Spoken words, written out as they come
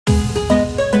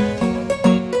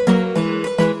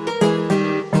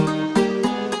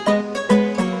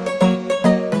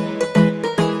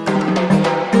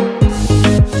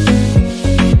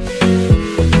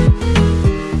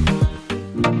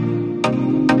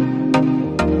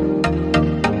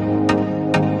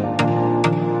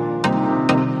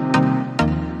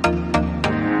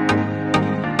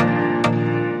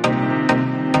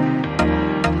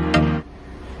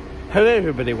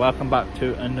everybody, welcome back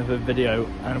to another video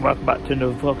and welcome back to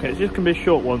another vlog. It's just going to be a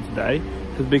short one today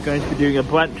because we're going to be doing a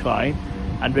brand train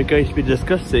and we're going to be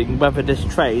discussing whether this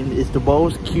train is the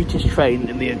world's cutest train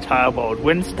in the entire world.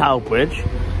 We're in Stourbridge.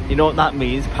 You know what that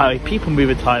means? Apparently people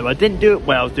move time. I didn't do it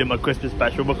when I was doing my Christmas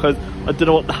special because I don't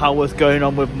know what the hell was going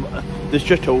on with the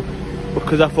shuttle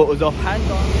because I thought it was off. Hang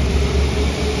on.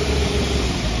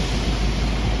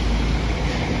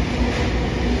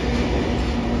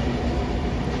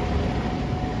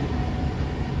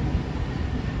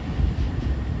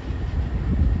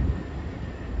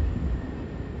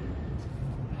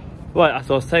 Right,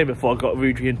 as I was saying before I got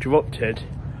rudely interrupted.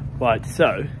 Right,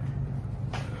 so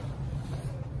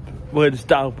we're in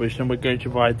Stourbridge and we're going to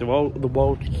ride the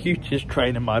world's cutest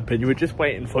train in my opinion. We're just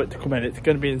waiting for it to come in. It's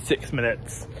going to be in 6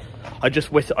 minutes. I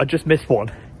just missed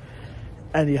one.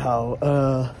 Anyhow,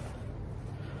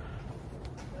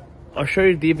 I'll show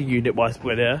you the other unit whilst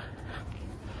we're there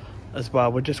as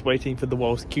well. We're just waiting for the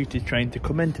world's cutest train to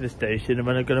come into the station and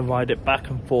then I'm going to ride it back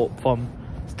and forth from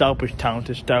Stourbridge Town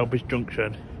to Stourbridge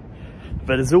Junction.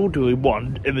 But there's already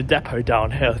one in the depot down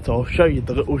here, so I'll show you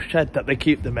the little shed that they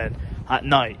keep them in at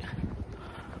night.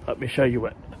 Let me show you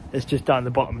it. It's just down the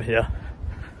bottom here.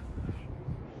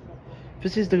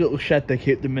 This is the little shed they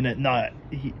keep them in at night.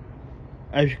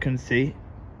 As you can see,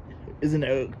 isn't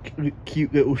it a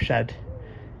cute little shed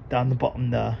down the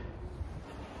bottom there?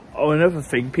 Oh, another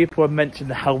thing, people have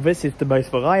mentioned how this is the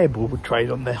most reliable train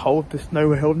on the whole of the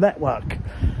Snow Hill network,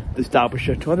 the Stourbridge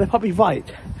Shuttle, and they're probably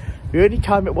right. The only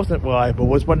time it wasn't reliable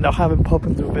was when they're having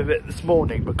problems with it this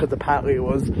morning because apparently it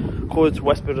was caused to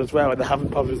Westwood as well and they're having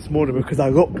problems this morning because I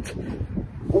looked.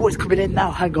 Oh, it's coming in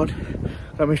now, hang on.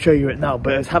 Let me show you it now,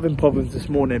 but it's having problems this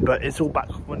morning, but it's all back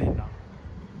running now.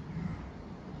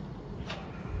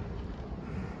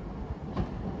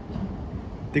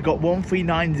 They got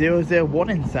 139001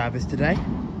 in service today.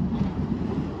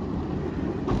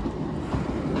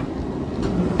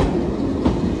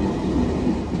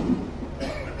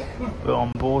 We're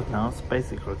on board now, it's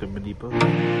basically like a mini bus.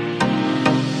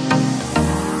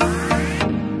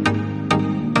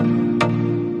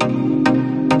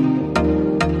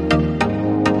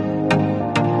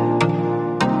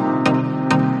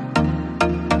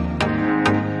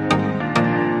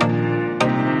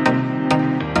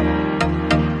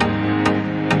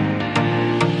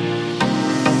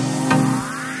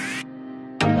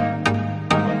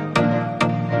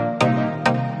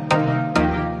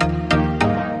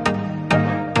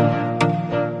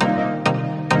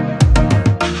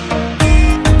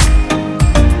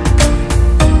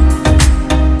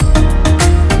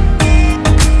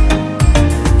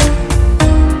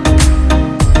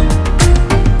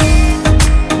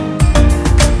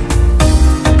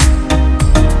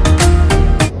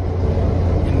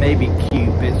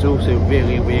 It's also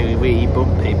really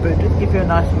bumpy, but it does give you a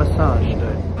nice massage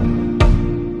though.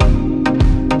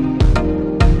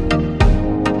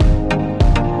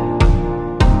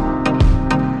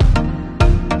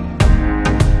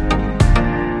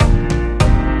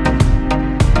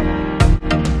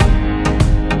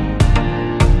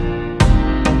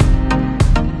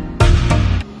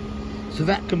 So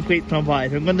that completes my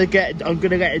ride. I'm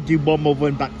gonna let it do one more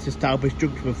run back to Stourbridge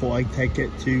Junction before I take it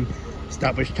to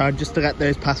Stourbridge Town, just to let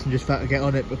those passengers try to get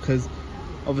on it because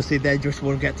obviously they just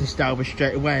want to get to Stourbridge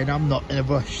straight away and I'm not in a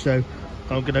rush, so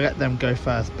I'm gonna let them go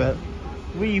first. But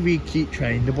really cute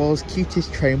train, the world's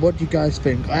cutest train. What do you guys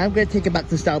think? I am going to take it back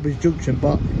to Stourbridge Junction,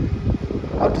 but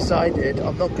I've decided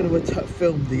I'm not going to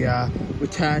film the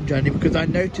return journey because I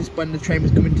noticed when the train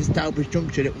was coming to Stourbridge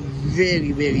Junction it was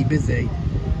really busy.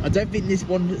 I don't think this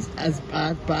one is as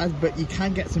bad, but you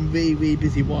can get some really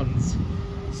busy ones.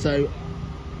 So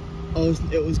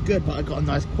it was good, but I got a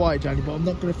nice quiet journey. But I'm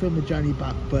not going to film the journey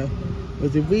back. But it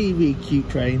was a really cute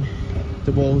train,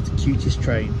 the world's cutest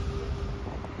train.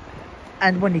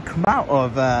 And when you come out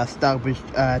of Stourbridge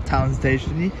Town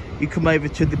Station, you come over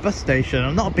to the bus station.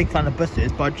 I'm not a big fan of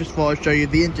buses, but I just thought I'd show you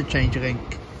the interchange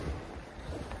link.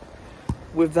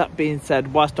 With that being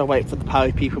said, whilst I wait for the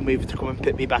Parry people mover to come and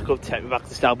pick me back up, take me back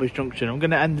to Stourbridge Junction, I'm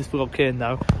going to end this vlog here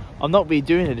now. I'm not really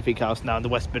doing anything else now in the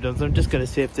West Midlands. I'm just going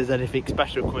to see if there's anything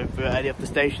special coming through at any of the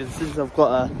stations. Since we've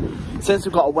got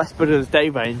a West Midlands Day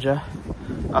Ranger,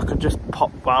 I can just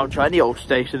pop round to any old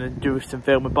station and do some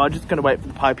filming. But I'm just going to wait for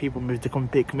the Parry people mover to come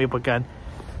and pick me up again.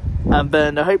 And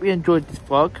then I hope you enjoyed this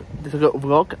little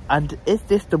vlog. And is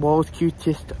this the world's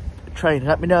cutest train?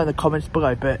 Let me know in the comments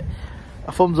below. But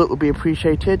a thumbs up would be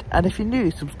appreciated, and if you're new,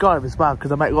 subscribe as well,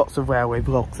 because I make lots of railway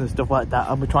vlogs and stuff like that,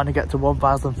 and we're trying to get to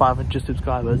 1,500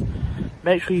 subscribers.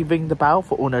 Make sure you ring the bell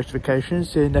for all notifications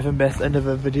so you never miss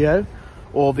another video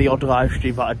or the odd live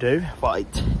stream that I do.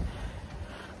 Right,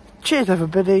 cheers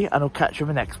everybody, and I'll catch you in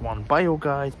the next one. Bye all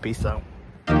guys, peace out.